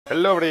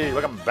Hello everybody,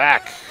 welcome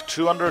back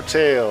to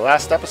Undertale.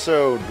 Last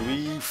episode,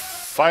 we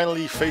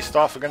finally faced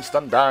off against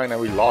Undyne and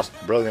we lost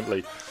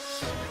brilliantly.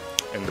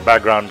 In the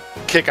background,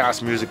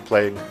 kick-ass music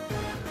playing,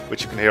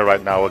 which you can hear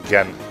right now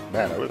again.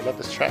 Man, I really love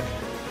this track.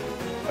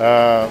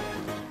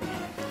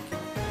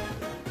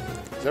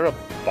 Is there a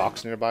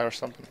box nearby or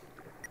something?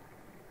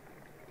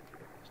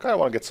 Kinda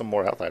want to get some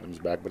more health items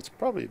back, but it's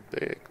probably a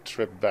big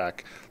trip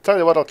back. Tell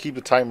you what, I'll keep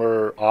the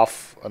timer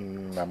off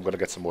and I'm gonna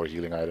get some more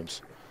healing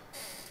items.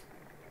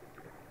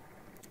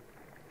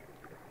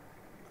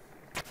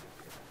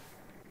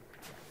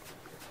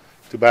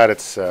 Too bad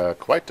it's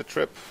quite the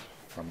trip,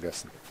 I'm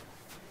guessing.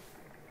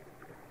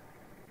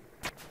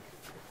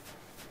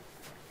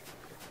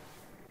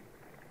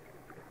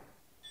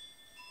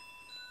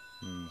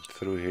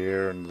 Through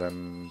here and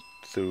then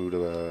through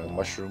the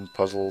mushroom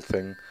puzzle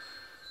thing.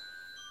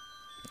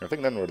 I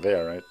think then we're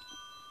there, right?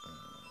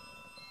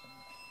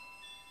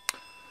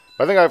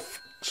 I think I've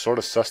sort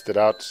of sussed it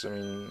out. I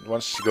mean,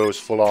 once she goes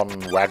full on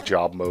whack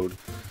job mode.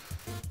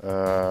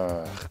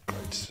 Right,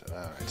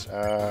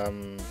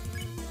 alright.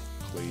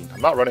 Clean.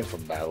 I'm not running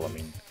from battle, I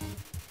mean.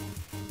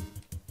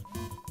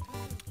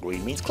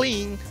 Green means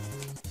clean.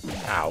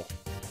 Ow.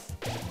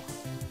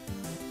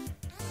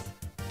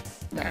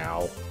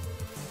 Ow.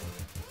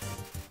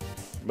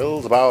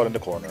 Mills about in the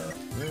corner.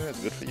 Yeah,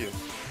 it's good for you.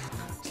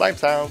 Slime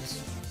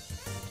sounds.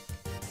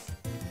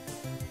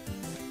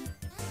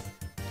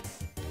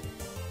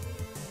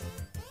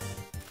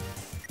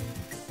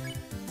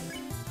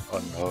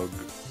 Unhug.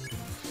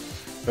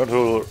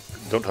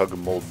 Don't hug a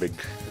mold big.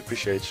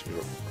 Appreciate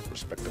your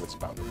respect of its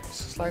boundaries.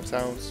 Slime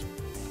sounds.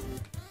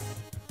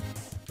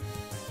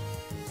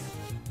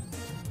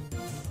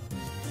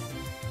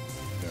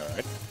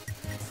 Alright.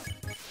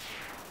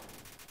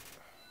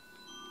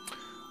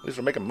 At least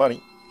we're making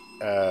money.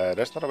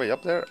 There's not a way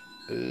up there.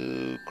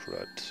 Oh,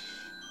 crud.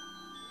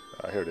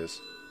 Ah, here it is.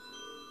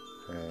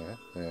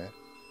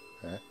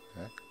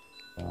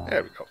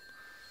 There we go.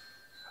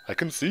 I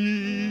can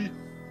see.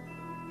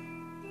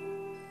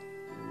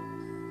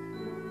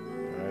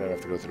 I don't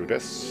have to go through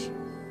this.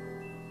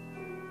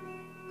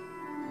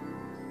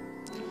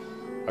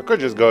 I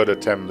could just go to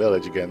Tem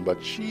Village again,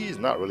 but she's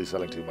not really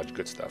selling too much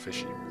good stuff, is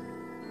she?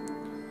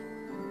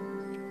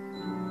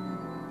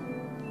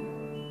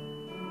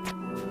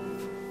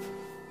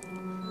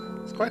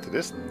 It's quite a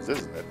distance,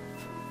 isn't it?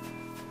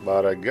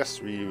 But I guess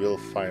we will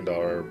find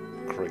our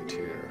crate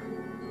here.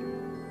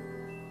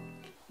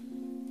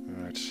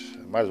 Alright,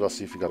 might as well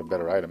see if we got a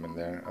better item in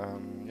there.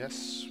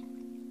 Yes.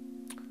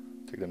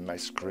 Take the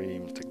nice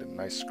cream, take the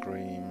nice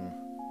cream.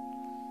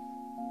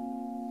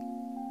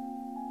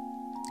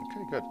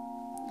 Okay, good.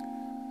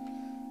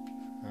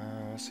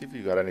 Let's see if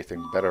you got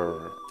anything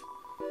better.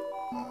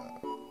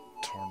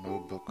 Torn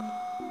notebook.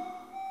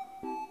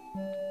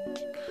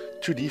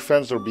 2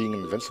 defense or being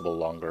invincible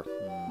longer.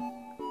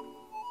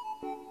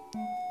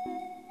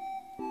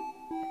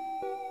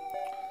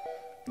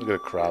 Look at a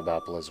crab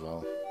apple as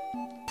well.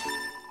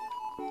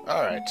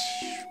 Alright.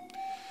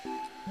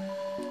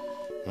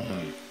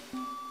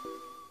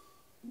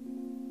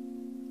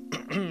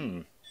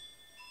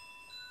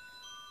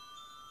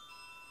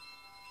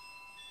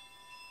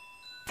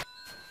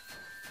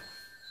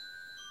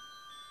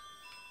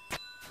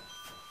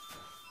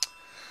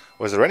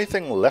 Was there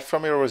anything left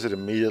from here, or was it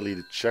immediately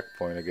the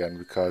checkpoint again?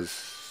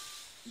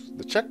 Because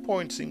the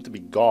checkpoint seemed to be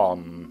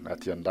gone at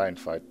the Undyne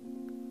fight.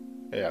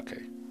 Yeah,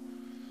 okay.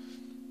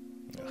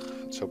 Ugh,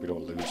 let's hope we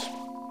don't lose.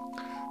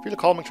 Feel a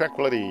calming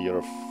tranquility.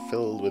 You're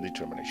filled with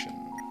determination.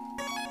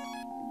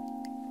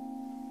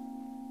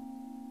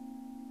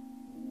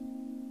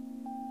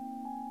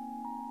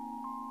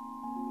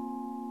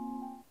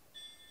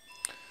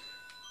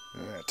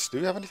 Alright, do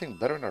we have anything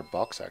better in our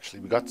box,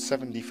 actually? We got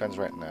 7 defense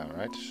right now,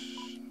 right?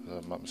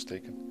 If I'm not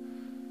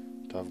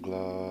mistaken. Tough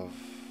glove.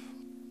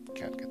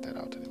 Can't get that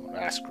out anymore.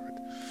 Ah, screw it.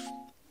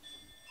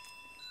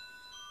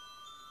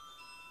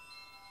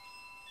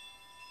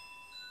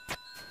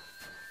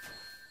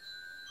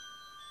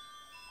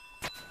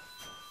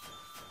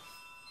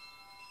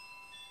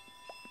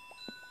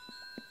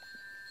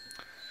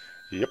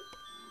 Yep.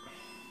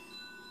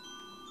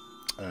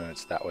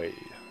 It's that way.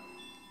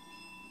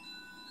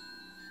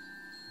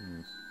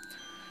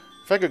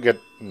 If I could get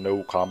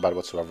no combat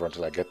whatsoever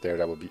until I get there,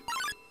 that would be...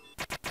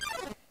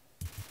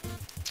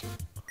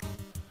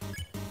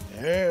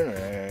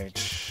 Alright.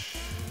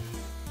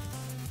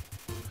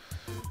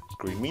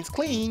 Green means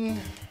clean.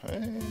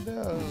 It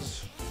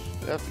does.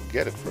 I have to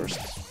get it first.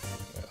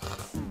 Ugh.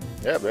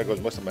 Yeah, there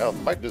goes most of my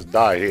health. Might just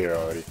die here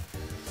already.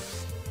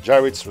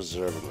 Gyrates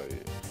reservedly.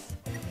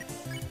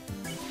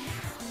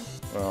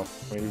 Well,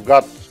 I mean, we've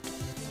got...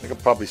 I could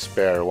probably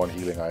spare 1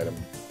 healing item.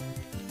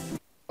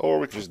 Or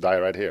we could just die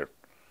right here.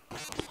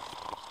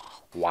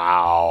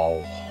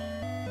 Wow.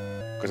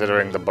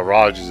 Considering the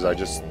barrages I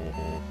just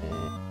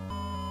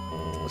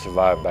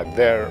survived back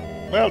there.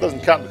 Well, it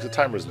doesn't count because the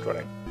timer isn't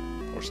running.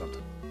 Or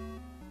something.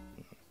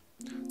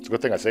 It's a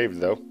good thing I saved,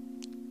 though.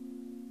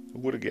 Who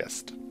would have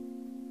guessed?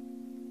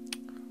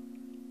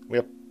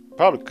 We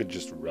probably could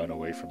just run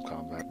away from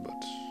combat,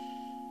 but...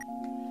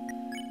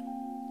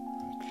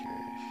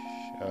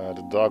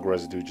 The dog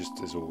residue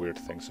just is a weird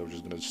thing, so we're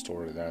just gonna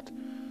store that.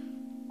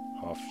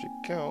 Off you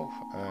go,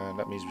 and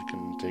that means we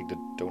can take the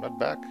donut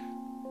back.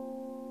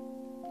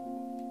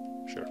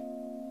 Sure.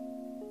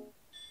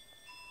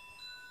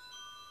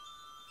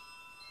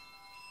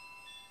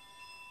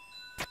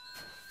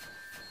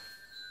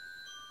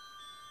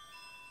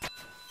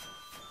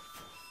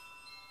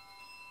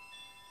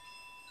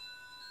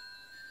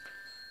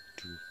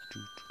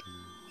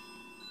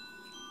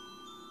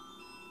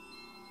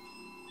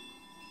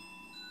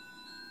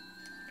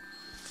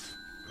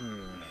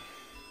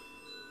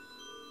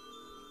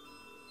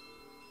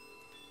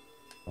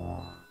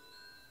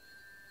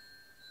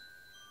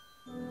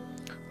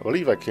 I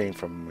believe I came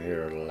from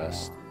here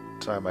last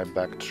time I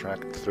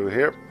backtracked through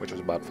here, which was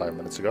about 5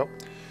 minutes ago.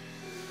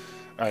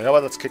 Alright, you know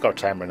what? Let's kick our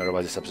timer, and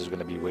otherwise this episode is going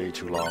to be way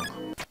too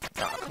long.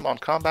 Ah, come on,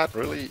 combat,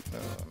 really?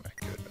 Oh my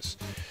goodness.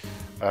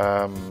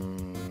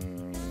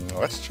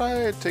 Let's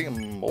try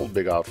taking Old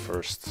Big out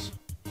first.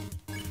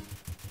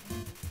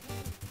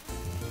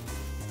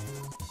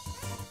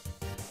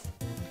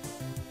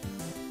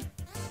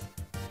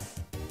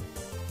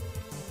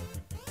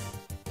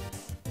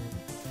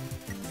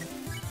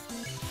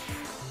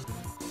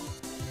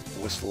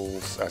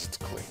 Whistles as it's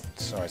cleaned.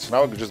 Alright, so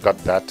now we've just got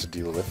that to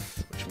deal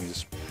with, which means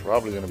it's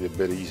probably going to be a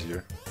bit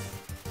easier.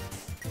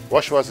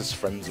 Wash was his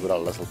friends with a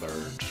little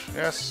bird.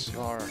 Yes,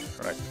 you are.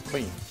 Alright,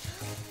 clean.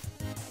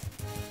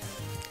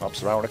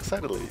 Hops around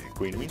excitedly.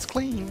 Green means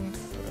clean.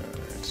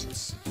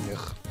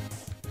 Ugh.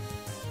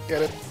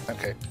 Get it?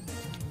 Okay.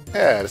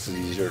 Yeah, this is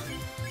easier.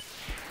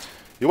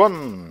 You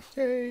won!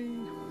 Yay!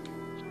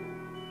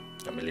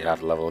 I merely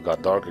half the level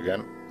got dark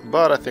again,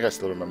 but I think I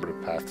still remember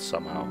the path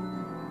somehow.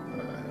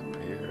 Up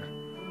here.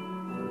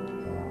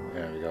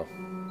 There we go.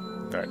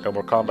 Alright, no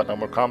more combat, no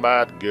more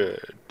combat.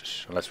 Good.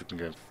 Unless we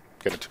can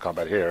get into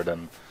combat here,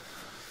 then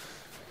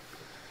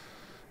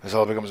this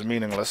all becomes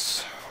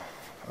meaningless.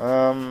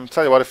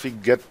 Tell you what, if we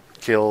get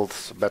killed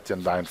at the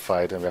Undyne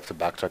fight and we have to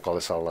backtrack all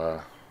this,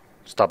 I'll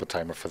stop the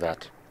timer for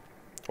that.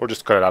 Or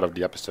just cut it out of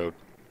the episode.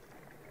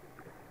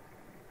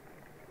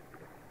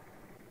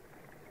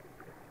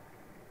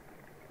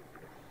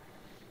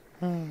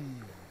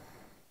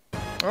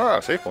 Ah,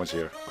 save points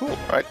here. Cool,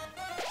 alright.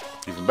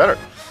 Even better.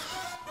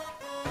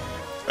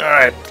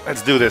 Alright,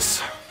 let's do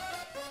this.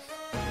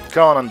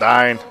 Come on,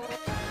 Undyne.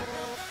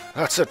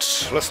 That's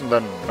it. Listen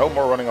then, no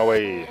more running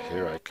away.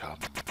 Here I come.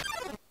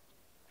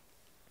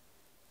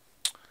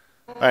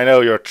 I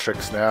know your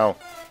tricks now.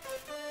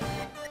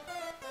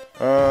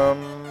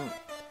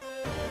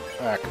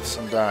 Acts,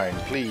 Undyne,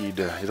 plead.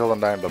 You told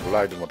Undyne blah blah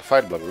blah, you didn't want to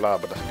fight, blah blah blah,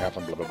 but nothing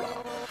happened, blah blah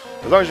blah.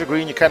 As long as you're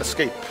green, you can't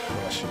escape.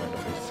 Unless you're in the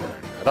face there.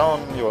 Head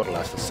on, you won't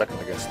last a second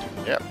against you.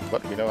 Yeah,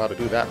 but we know how to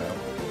do that now.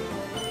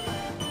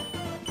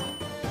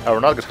 Oh, we're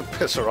not gonna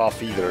piss her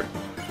off either.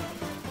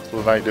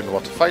 So Undyne didn't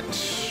want to fight,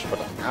 but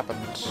nothing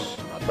happened.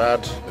 Not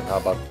bad. Then how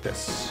about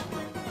this?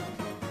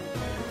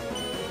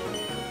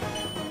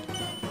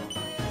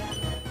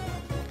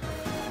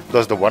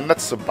 Does the one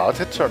that's about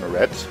it turn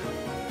red?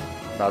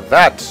 Now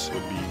that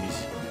would be an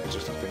easy,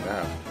 interesting thing to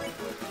have.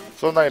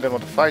 So now you didn't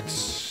want to fight,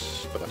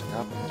 but nothing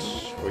happened.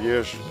 For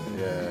years,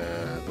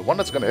 yeah, the one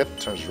that's gonna hit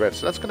turns red,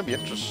 so that's gonna be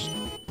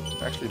interesting.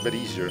 Actually a bit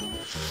easier.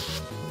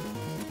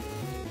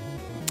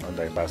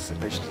 Undyne bows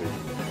impatiently.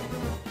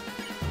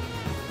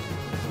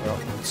 Well,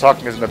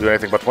 talking isn't gonna do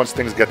anything, but once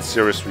things get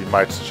serious, we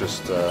might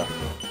just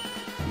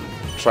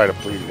try to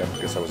plead again.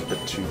 I guess I was a bit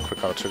too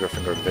quick on the trigger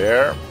finger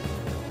there.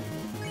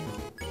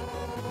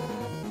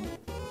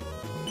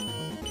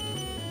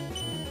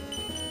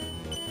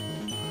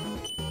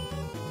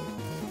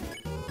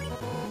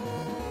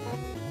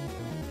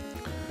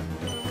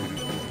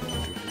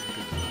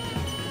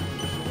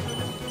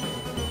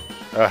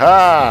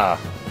 Aha!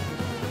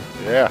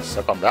 Yeah,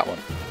 suck on that one.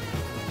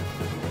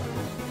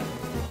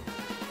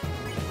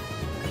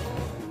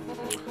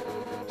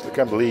 Still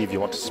can't believe you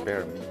want to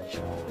spare me.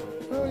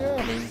 Oh yeah,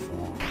 I mean,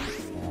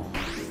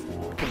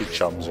 we can be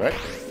chums, right?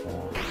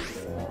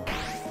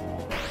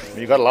 I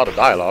mean, you got a lot of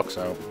dialogue,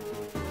 so.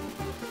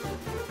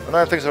 And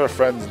then thinks of her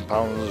friends and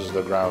pounds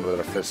the ground with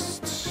her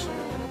fists.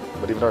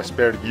 But even though I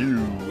spared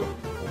you.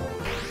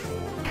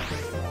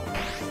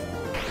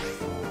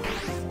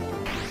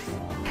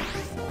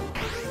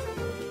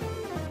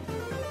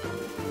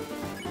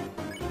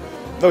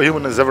 No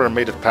human has ever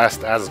made it past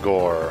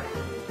Asgore.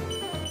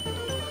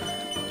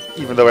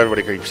 Even though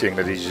everybody keeps saying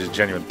that he's just a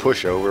genuine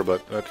pushover,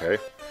 but okay.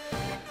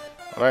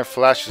 Undyne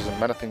flashes a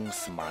menacing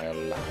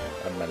smile.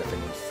 And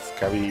menacing.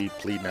 Can we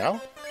plead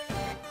now?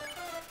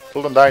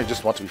 Told Undyne you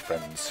just want to be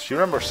friends. She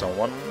remembers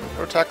someone.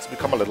 Her attacks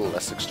become a little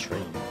less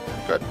extreme.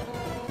 Good.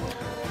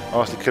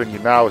 Honestly, killing you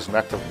now is an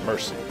act of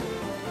mercy.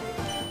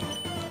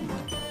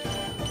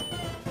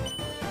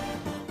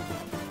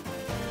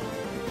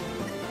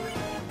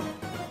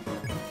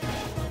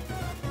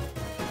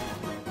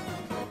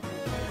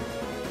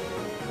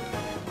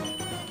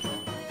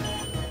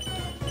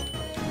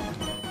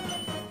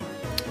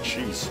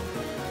 Jeez.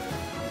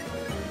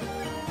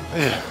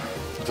 Yeah.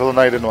 Until the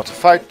night I didn't want to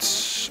fight,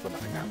 but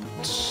nothing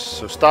happened.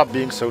 So stop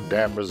being so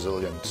damn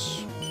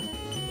resilient.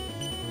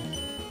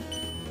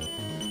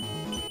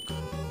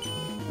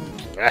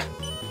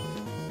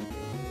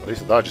 At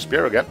least I dodged a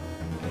spear again.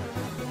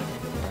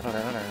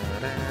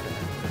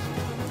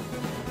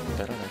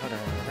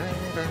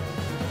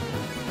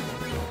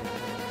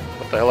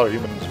 What the hell are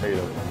humans made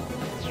of?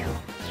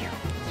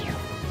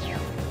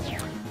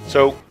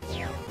 So,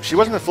 she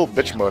wasn't in full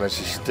bitch mode and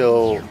she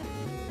still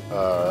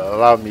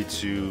allowed me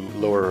to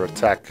lower her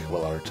attack.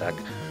 Well, our attack.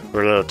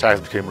 Her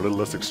attacks became a little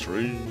less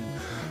extreme.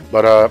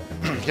 But,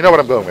 you know what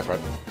I'm going with, right?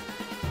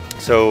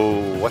 So,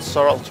 what's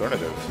our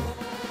alternative?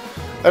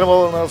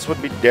 Anyone else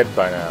would be dead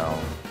by now.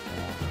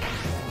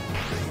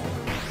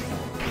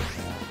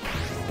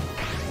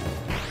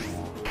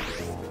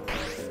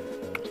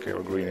 Okay,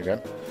 we're green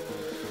again.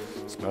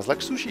 Smells like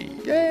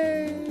sushi.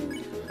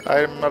 Yay!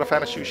 I'm not a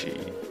fan of sushi.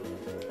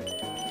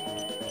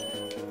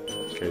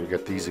 Okay, we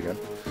get these again.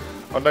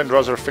 Undyne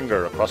draws her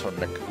finger across her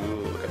neck.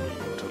 Ooh, look at me,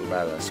 total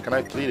badass. Can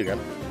I plead again?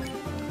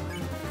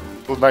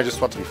 Undyne just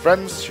want to be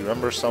friends. She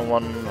remembers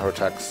someone. Her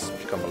attacks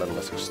become a little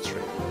less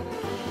extreme.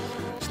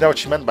 So now what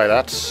she meant by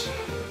that.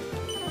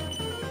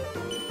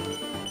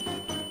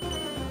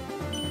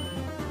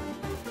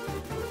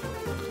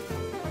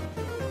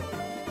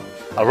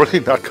 I'm really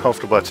not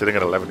comfortable at sitting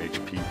at 11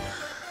 HP.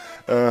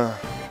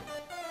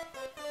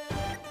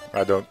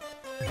 I don't.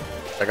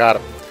 I got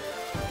it.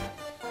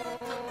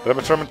 But I'm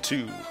determined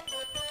to.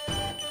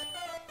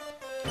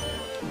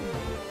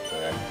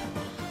 Okay.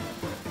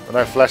 When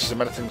I flash a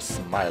menacing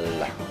smile.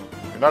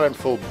 You're not in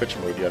full bitch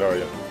mode yet, are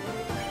you?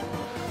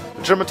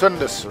 Determined to end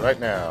this right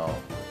now.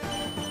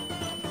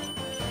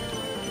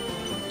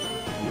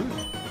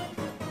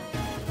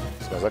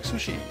 Smells like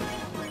sushi.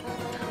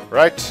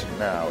 Right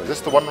now, is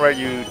this the one where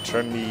you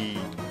turn me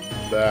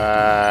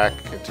back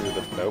into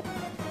the... Nope.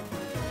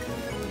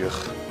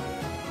 Ugh.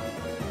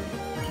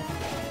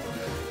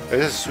 It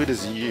is as sweet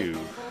as you.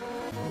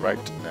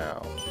 Right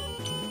now.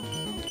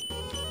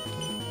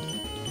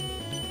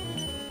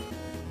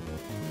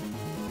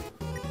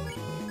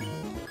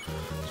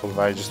 So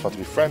now you just want to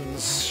be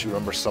friends. She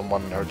remembers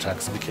someone, her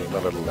attacks became a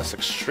little less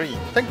extreme.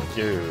 Thank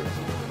you.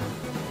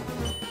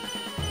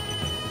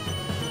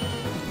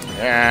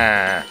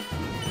 Yeah.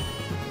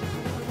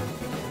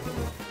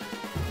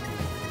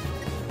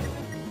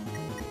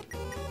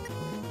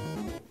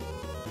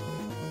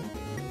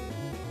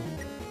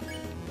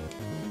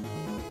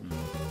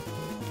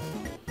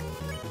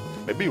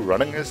 Maybe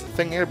running is the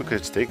thing here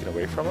because it's taken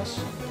away from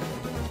us?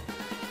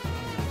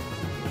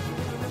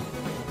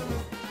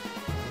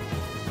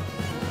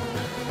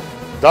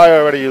 Die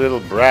already, you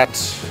little brat.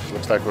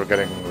 Looks like we're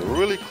getting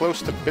really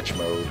close to bitch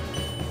mode.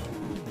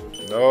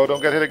 No,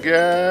 don't get hit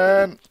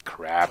again.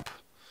 Crap.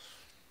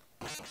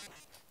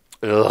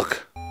 Ugh.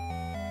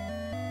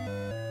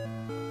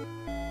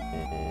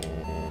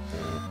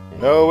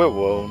 No, it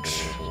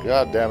won't.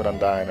 God damn it,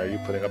 Undyne. Are you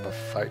putting up a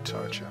fight,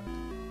 aren't you?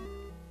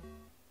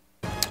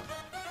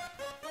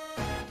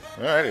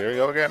 Alright, here we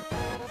go again.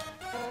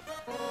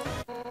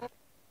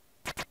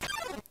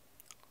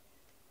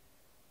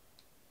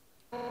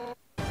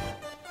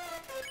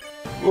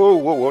 Whoa,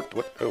 whoa, what?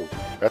 Oh,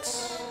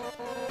 that's...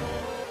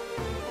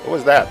 What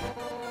was that?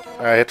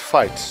 I hit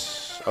fight.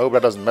 I hope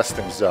that doesn't mess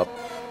things up.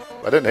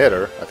 I didn't hit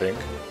her, I think.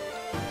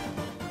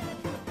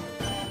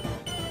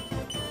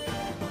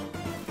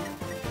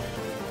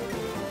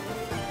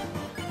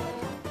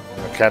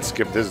 I can't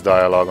skip this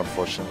dialogue,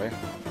 unfortunately.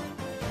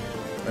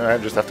 I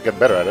just have to get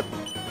better at it.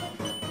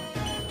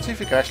 Let's see if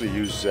we can actually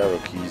use arrow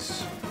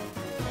keys.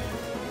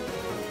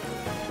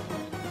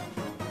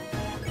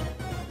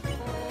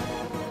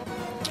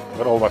 I'm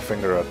gonna hold my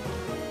finger up.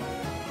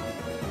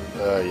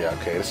 Yeah,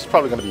 okay, this is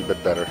probably gonna be a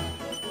bit better.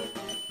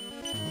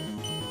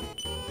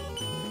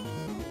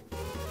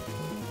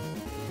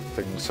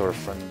 Things sort of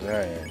friend.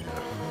 Yeah.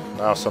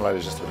 Now sunlight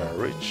is just within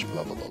reach.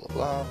 Blah blah blah blah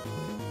blah.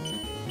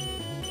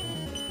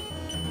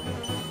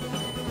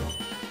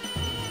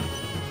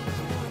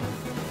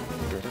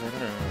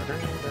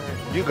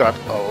 You got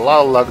a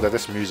lot of luck that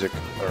this music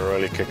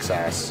really kicks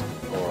ass,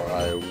 or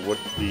I would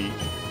be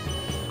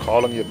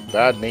calling you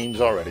bad names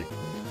already.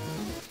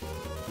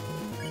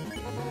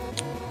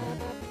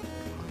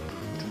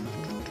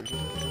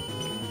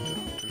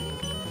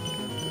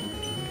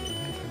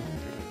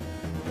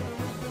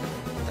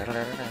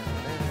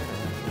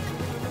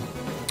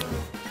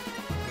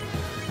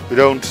 We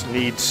don't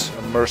need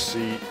a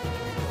mercy.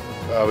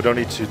 We don't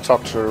need to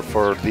talk to her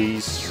for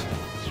these.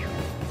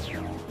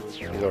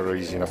 These are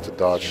easy enough to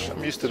dodge.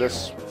 I'm used to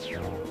this.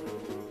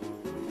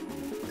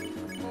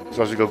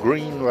 So as we go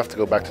green, we have to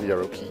go back to the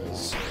arrow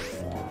keys.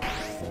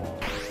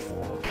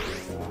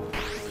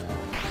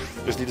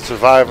 Just need to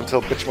survive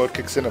until bitch mode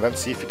kicks in and then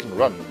see if you can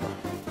run.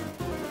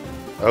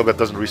 I hope that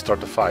doesn't restart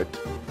the fight.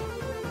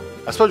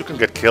 I suppose you can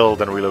get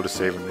killed and reload a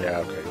save and yeah,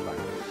 okay,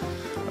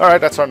 fine.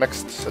 Alright, that's our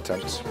next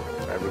attempt.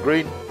 And we're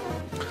green.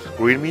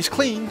 Green means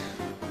clean,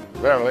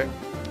 apparently.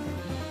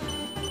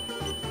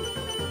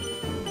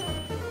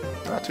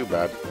 Not too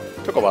bad.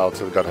 Took a while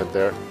till we got hit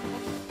there.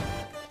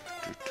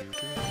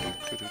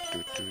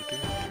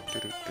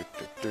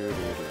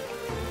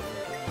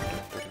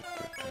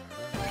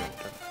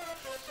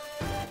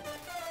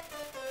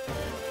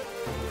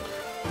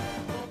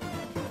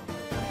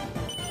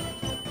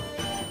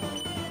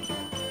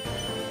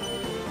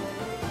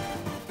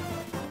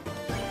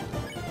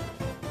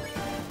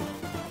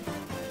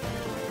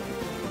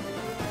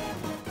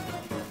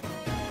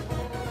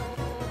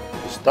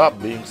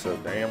 stop being so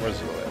damn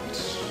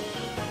resilient.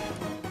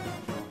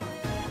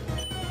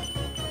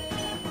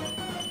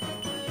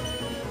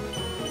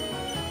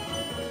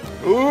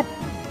 Oop!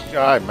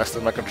 I messed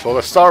up my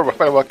controller. Sorry, but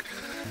I like,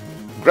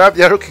 grab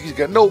the arrow keys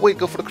again. No, wait,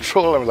 go for the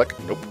controller. I'm like,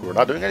 nope, we're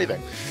not doing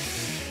anything.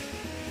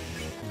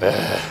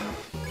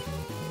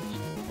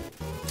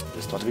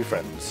 Just want to be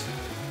friends.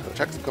 The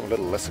attacks become a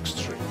little less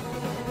extreme.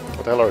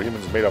 What the hell are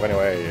humans made of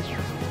anyway?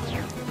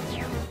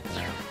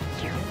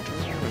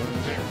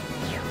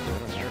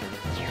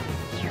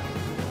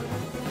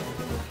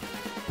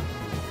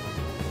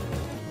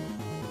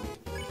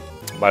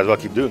 Might as well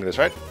keep doing this,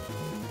 right?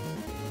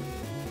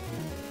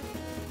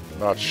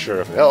 Not sure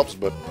if it helps,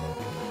 but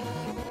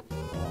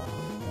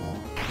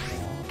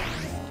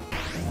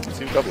it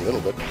seems to help a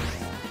little bit.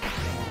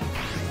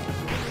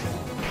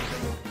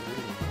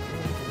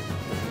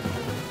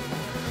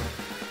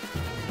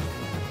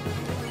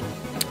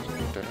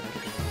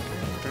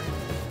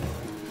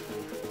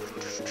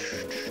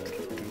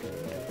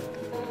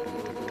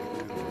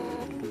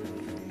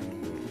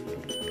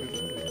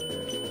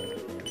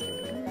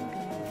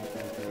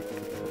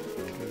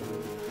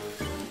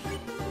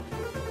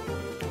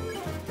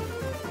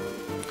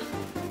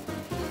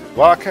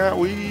 Why can't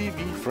we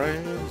be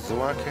friends?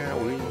 Why can't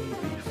we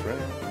be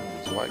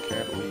friends? Why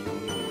can't we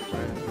be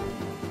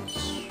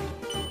friends?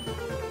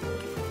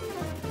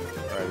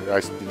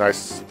 Alright,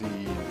 nice. The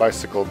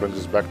bicycle brings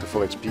us back to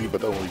full HP,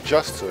 but only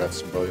just, so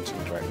that's brilliant to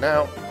me right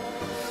now.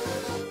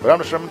 But I'm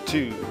just running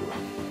 2.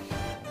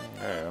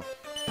 Yeah.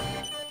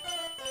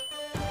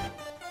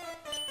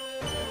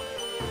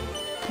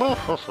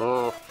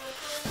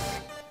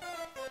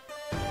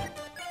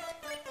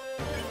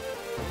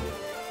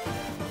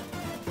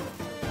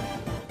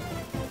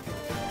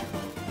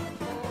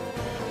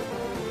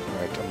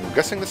 I'm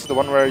guessing this is the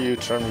one where you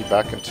turn me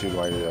back into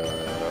my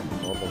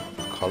normal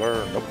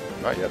color. Nope,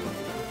 not yet.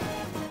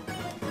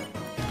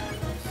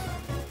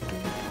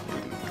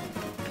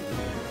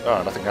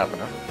 Oh, nothing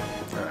happened,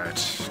 huh?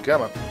 Alright,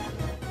 come on.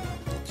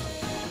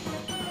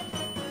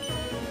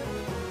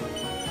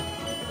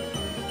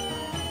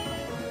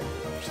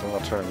 Still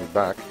not turning me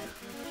back.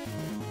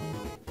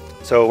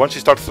 So once you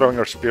start throwing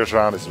your spears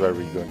around, this is where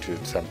we're going to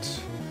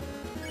attempt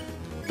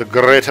the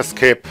great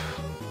escape.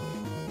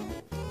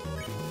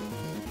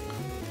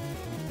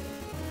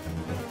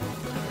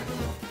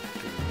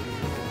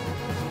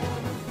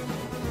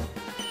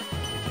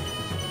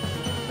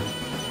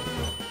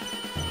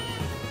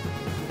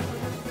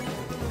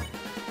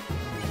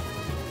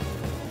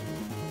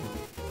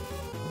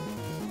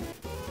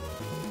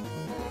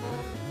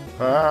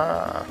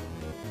 Ah.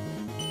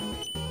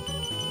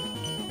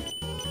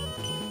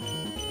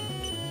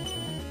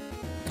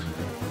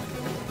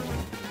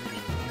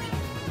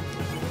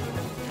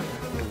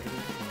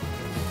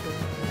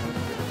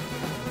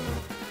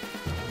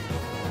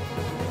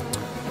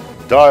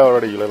 Die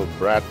already, you little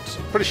brat.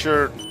 I'm pretty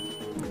sure...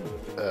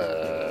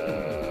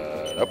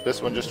 nope,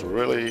 this one just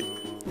really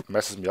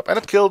messes me up. And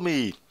it killed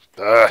me!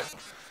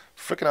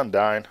 Freaking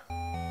Undyne.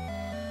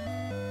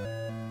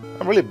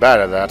 I'm really bad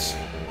at that.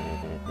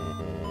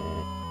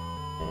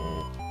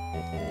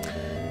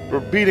 We're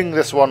beating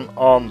this one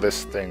on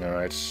this thing,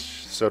 alright?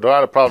 So the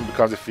other problem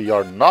becomes if we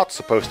are not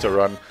supposed to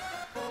run,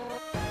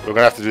 we're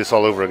gonna have to do this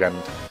all over again.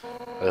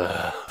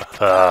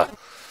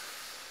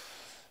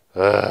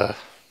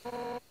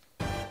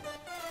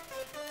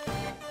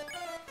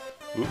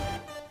 Oop.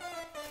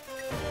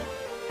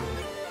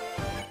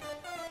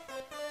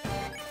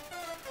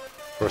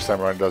 First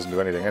time around doesn't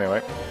do anything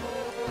anyway.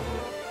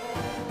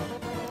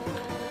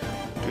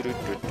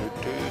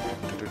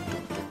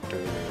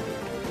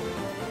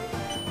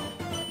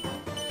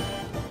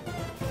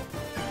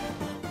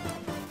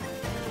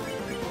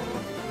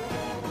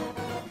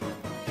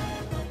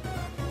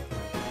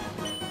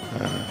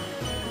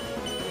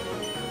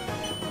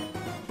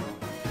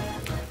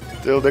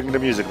 Still digging the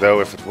music though.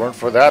 If it weren't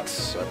for that,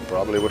 I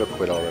probably would have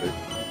quit already.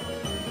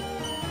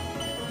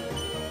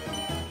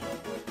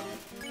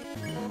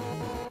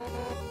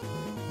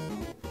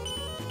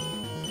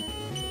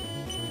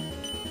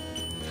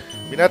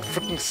 I mean, at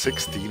freaking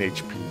 16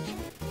 HP.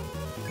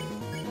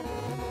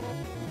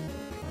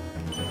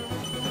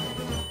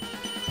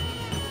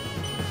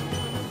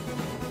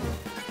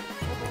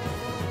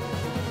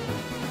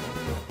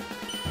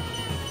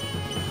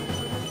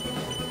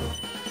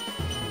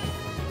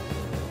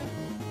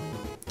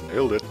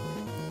 Nailed it.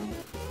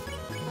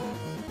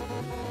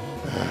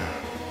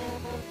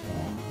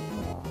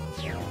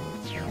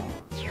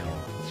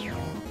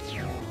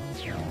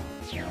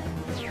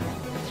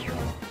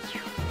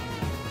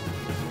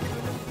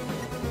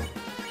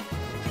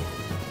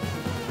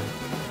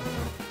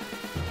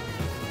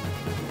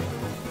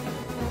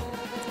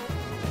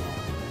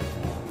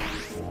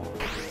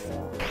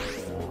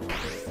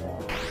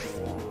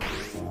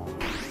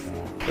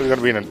 There's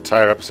gonna be an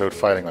entire episode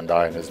fighting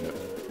Undyne, isn't it?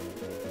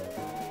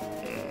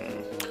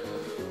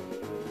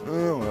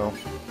 Oh well.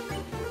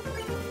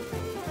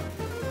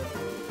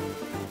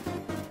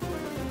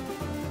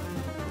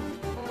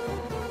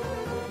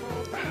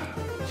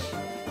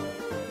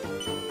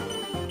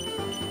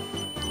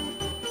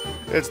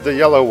 It's the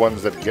yellow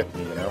ones that get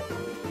me, you know?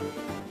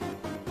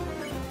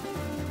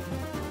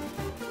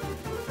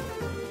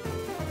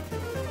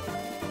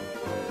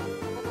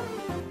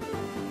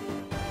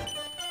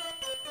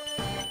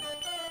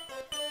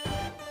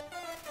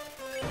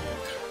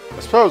 I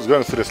suppose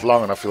going through this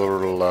long enough,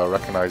 you'll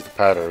recognize the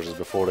patterns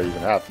before they even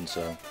happen,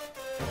 so...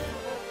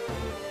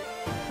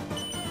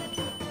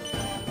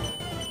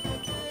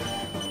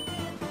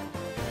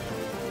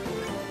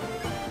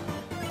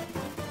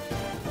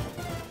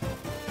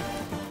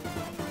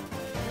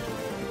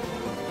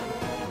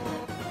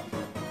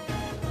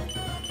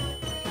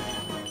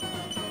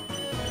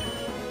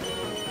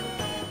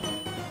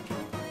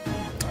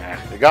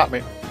 You got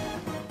me.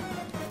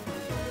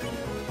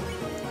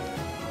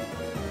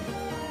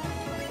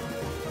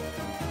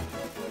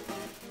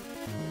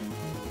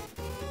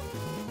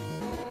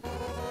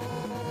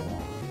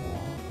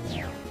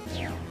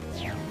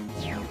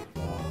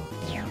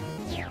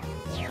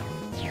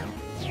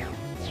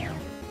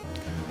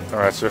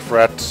 Alright, so if we're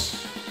at... I'm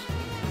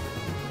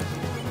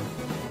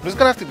just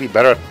gonna have to be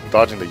better at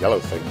dodging the yellow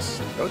things.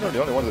 Those are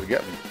the only ones that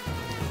get me.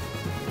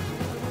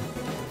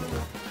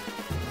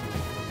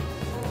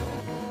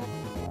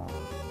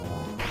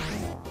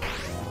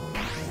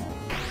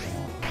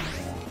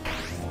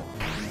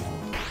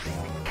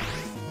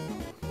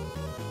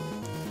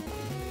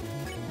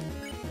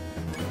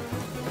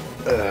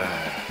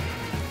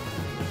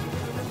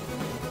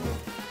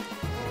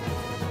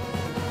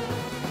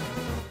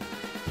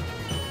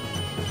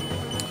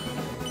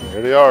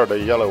 Here they are, the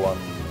yellow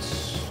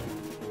ones.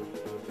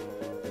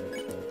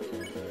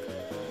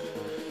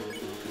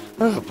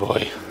 Oh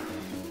boy.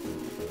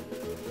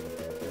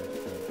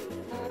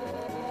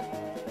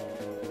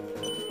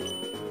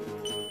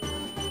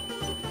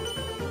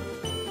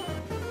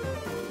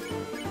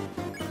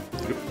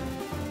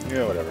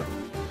 Yeah, whatever.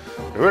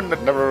 The herd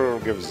that never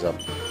gives up.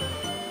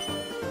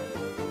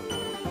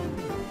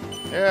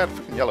 Yeah, the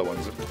freaking yellow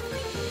ones.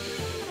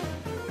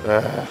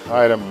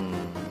 Item.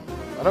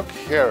 I don't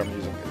care, I'm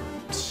using it.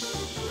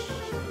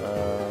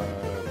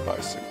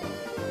 Bicycle.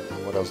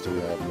 What else do we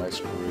have? An ice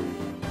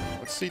cream.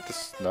 Let's eat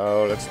this.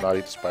 No, let's not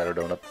eat the spider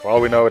donut. For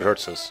all we know, it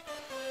hurts us.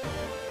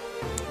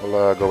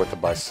 We'll go with the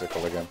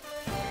bicycle again.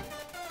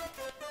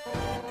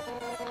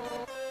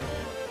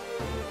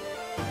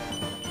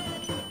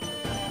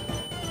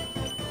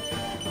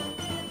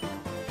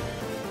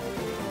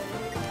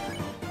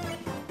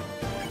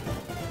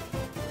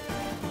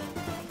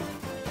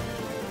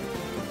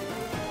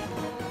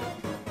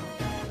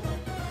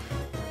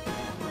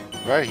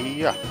 Right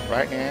here,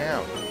 right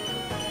now.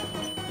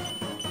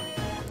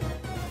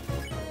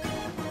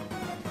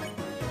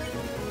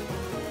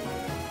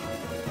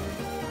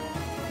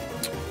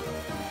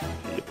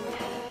 Yep.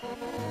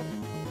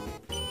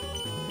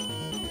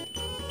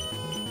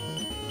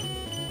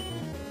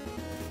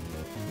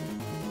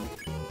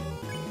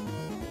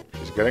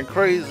 She's getting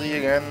crazy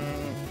again.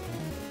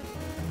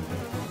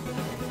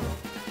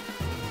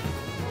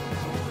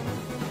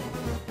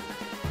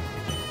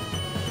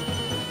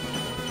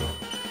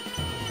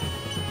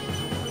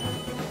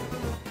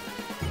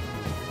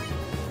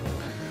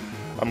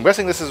 I'm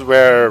guessing this is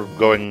where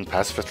going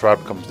pacifist route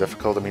becomes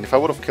difficult. I mean, if I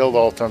would have killed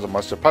all tons of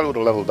monsters, probably would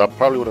have leveled up,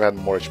 probably would have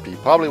had more HP,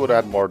 probably would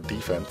have had more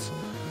defense.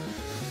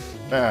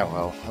 Ah,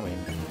 well, I mean,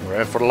 we're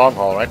in it for the long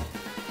haul, right?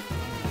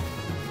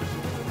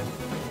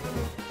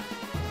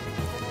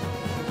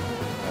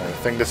 I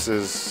think this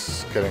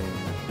is getting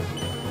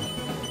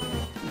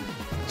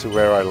to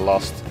where I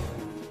lost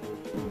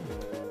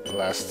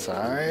last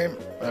time.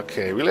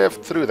 Okay, we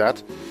lived through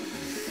that.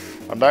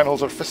 Undyne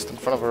holds her fist in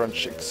front of her and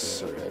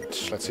shakes her head.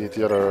 Let's see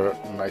the other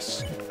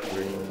nice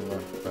green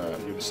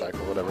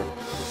unicycle, whatever.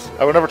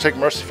 I will never take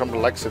mercy from the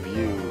likes of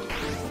you.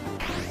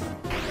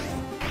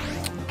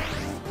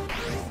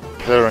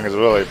 Clearing is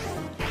really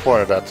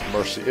pointed that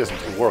mercy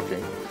isn't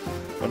working.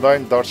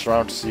 Undyne darts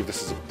around to see if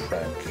this is a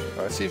prank.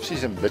 Let's see if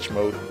she's in bitch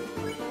mode.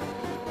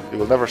 You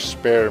will never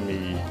spare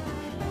me.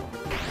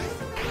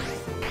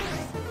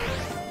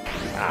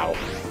 Ow.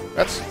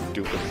 That's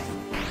stupid.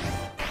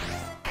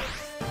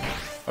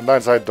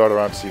 Undyne's I dart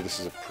around to see if this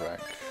is a prank.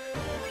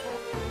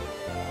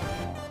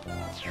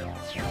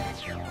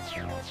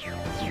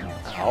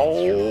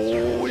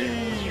 Ow!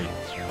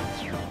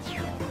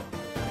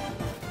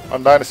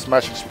 Undyne is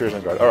smashing spears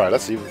and guard. Alright,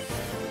 let's see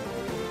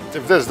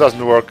if this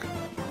doesn't work.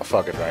 Oh,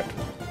 fuck it, right?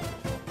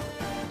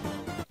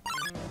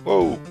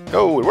 Whoa!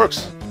 Oh, it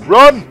works!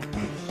 Run!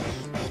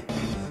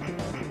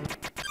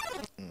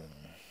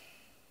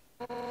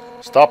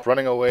 Stop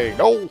running away.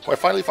 No! I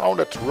finally found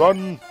it!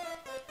 Run!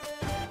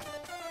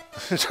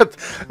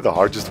 The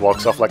heart just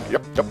walks off like,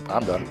 yep,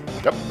 I'm done.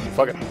 Yep,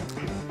 fuck it.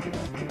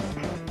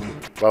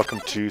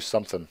 Welcome to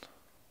something.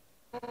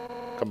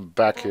 Come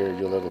back here,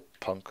 you little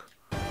punk.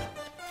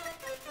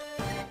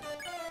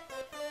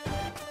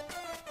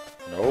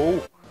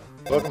 No.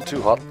 Welcome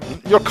to hot.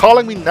 You're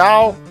calling me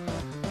now?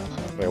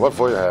 Wait, what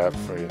voice did I have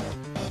for you?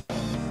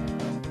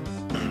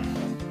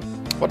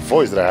 What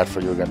voice did I have for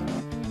you again?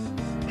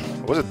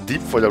 It was a deep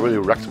voice that really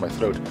wrecked my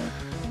throat.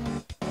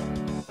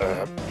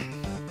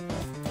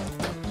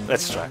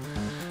 Let's try.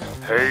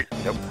 Hey,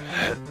 nope.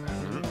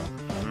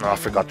 No, I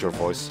forgot your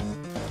voice.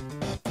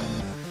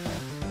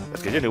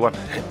 Let's get you a new one.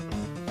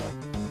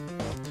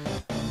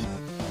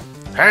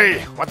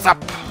 Hey, what's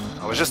up?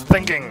 I was just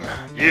thinking,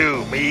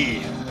 you, me,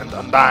 and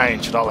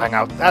Undyne should all hang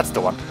out. That's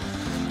the one.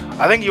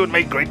 I think you would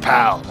make great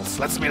pals.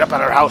 Let's meet up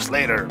at our house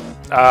later.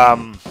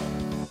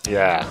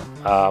 Yeah.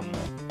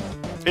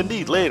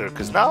 Indeed, later,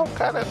 because now,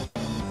 kind of...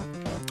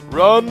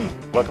 Run!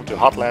 Welcome to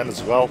Hotland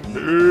as well.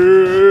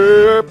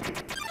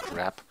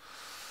 Crap.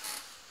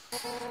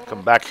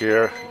 Come back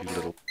here, you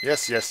little...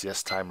 Yes, yes,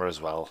 yes, timer as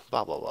well.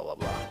 Blah, blah, blah, blah,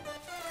 blah.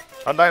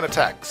 Undyne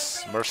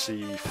attacks.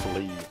 Mercy,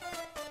 flee.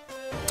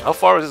 How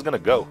far is this gonna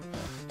go?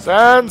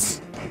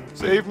 Sans!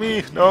 Save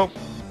me! No.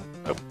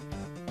 Nope.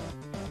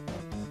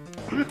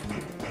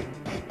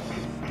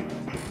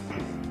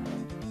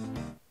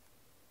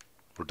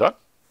 We're done?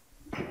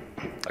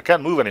 I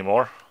can't move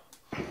anymore.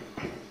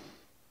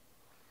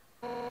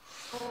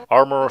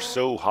 Armor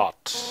so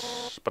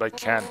hot, but I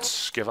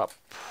can't give up.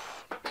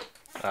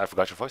 I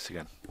forgot your voice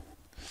again.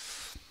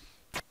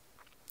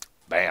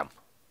 Bam.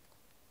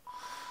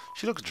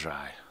 She looks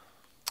dry.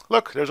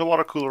 Look, there's a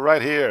water cooler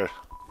right here.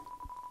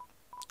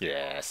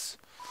 Yes.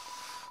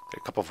 A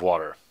cup of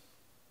water.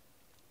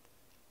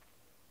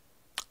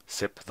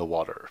 Sip the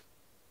water.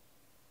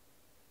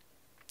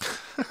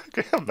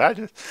 Can you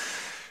imagine?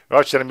 Your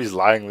arch enemy's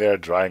lying there,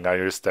 drying out.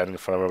 You're standing in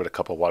front of her with a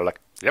cup of water, like,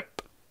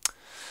 yep.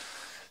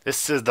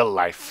 This is the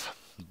life.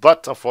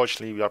 But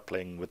unfortunately, we are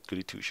playing with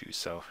goody two shoes,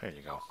 so here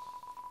you go.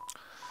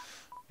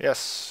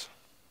 Yes.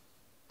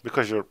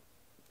 Because you're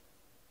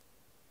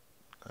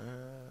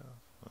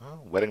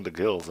wetting the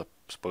gills, I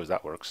suppose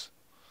that works.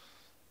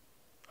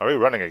 Are we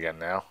running again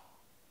now?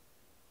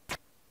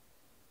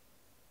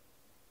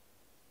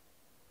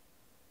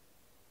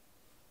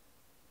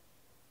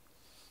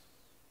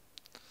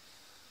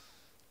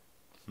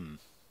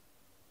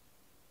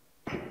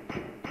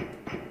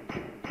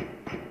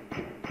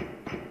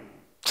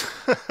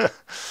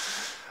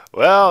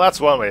 Well, that's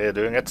one way of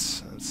doing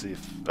it. Let's see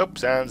if... Oh,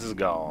 Sans is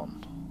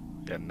gone.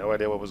 You had no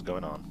idea what was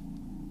going on.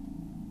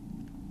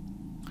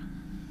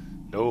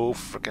 No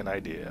frickin'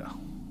 idea.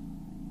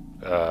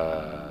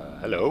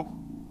 Hello?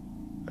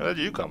 Where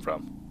did you come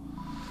from?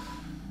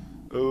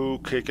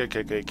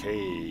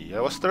 Okay.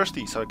 I was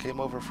thirsty, so I came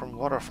over from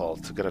Waterfall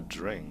to get a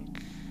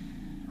drink.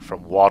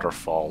 From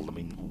Waterfall, I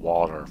mean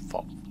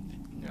waterfall.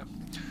 Yeah.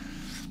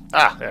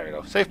 Ah, there you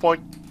go. Save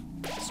point.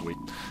 Sweet.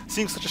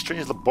 Seeing such a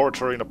strange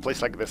laboratory in a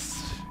place like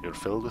this, you're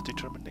filled with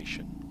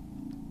determination.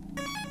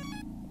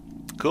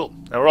 Cool.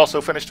 And we're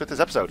also finished with this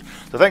episode.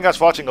 So thank you guys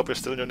for watching. Hope you're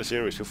still enjoying the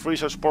series. Feel free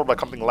to show support by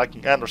commenting,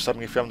 liking, and or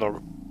subbing if you haven't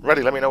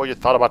already. Let me know what you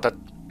thought about that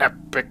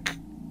epic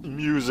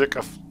music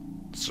of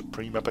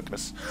supreme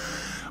epicness.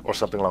 Or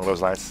something along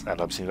those lines.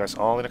 And I'll see you guys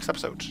all in the next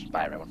episode.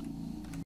 Bye, everyone.